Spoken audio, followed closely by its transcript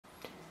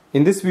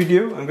In this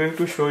video, I'm going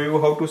to show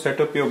you how to set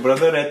up your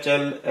Brother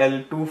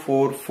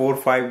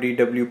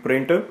HLL-2445DW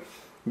printer.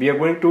 We are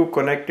going to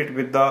connect it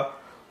with the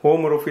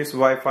home or office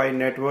Wi-Fi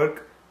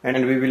network,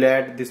 and we will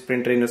add this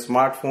printer in a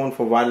smartphone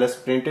for wireless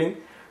printing.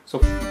 So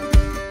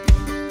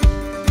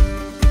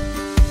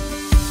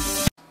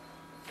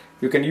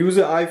you can use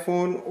an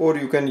iPhone or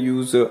you can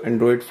use an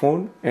Android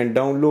phone and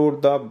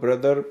download the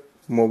Brother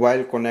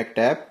Mobile Connect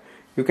app.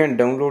 You can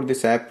download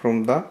this app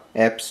from the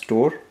App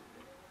Store.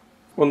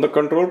 On the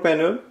control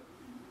panel,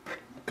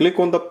 click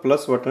on the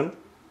plus button.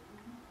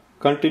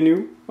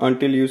 Continue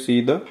until you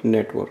see the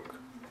network.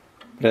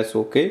 Press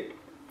OK.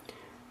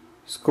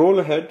 Scroll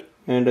ahead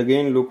and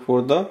again look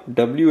for the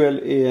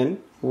WLAN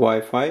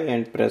Wi-Fi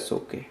and press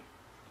OK.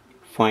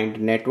 Find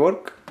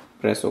network.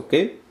 Press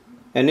OK.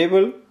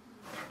 Enable.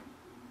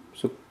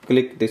 So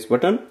click this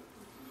button.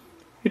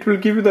 It will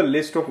give you the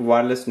list of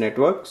wireless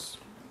networks.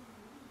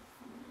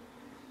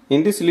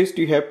 In this list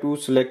you have to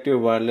select your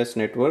wireless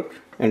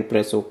network and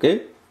press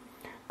OK.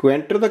 To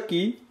enter the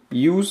key,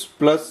 use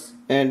plus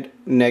and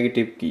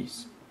negative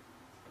keys.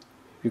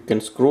 You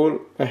can scroll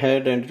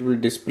ahead and it will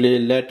display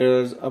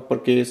letters,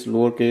 uppercase,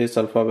 lowercase,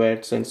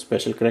 alphabets and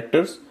special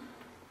characters.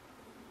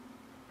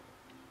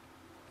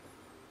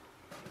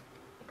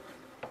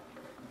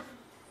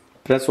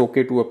 Press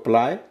OK to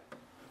apply.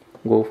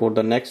 Go for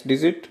the next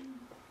digit.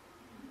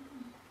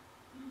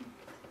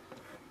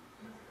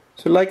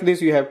 So like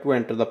this you have to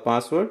enter the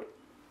password.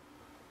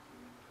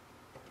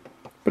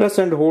 Press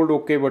and hold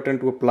OK button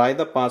to apply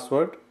the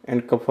password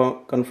and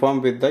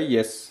confirm with the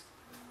yes.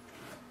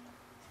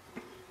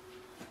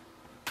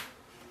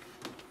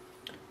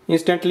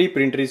 Instantly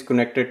printer is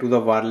connected to the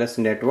wireless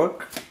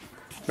network.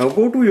 Now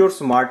go to your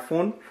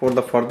smartphone for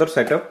the further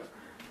setup.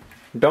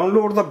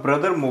 Download the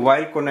Brother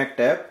Mobile Connect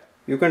app.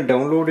 You can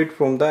download it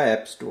from the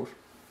App Store.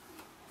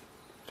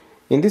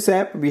 In this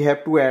app we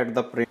have to add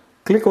the print.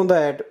 Click on the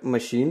add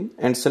machine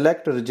and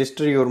select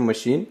register your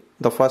machine,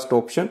 the first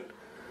option.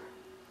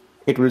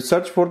 It will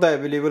search for the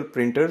available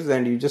printers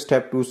and you just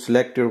have to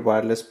select your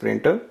wireless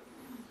printer.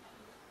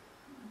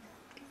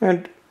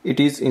 And it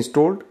is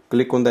installed.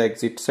 Click on the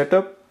exit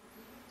setup.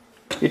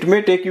 It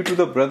may take you to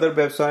the Brother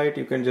website.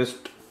 You can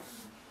just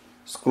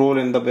scroll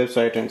in the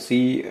website and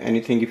see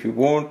anything if you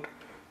want.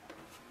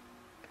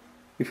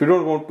 If you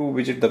don't want to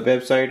visit the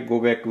website, go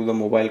back to the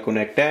Mobile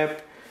Connect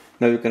app.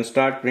 Now you can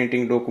start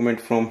printing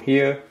document from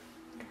here.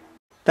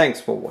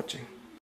 Thanks for watching.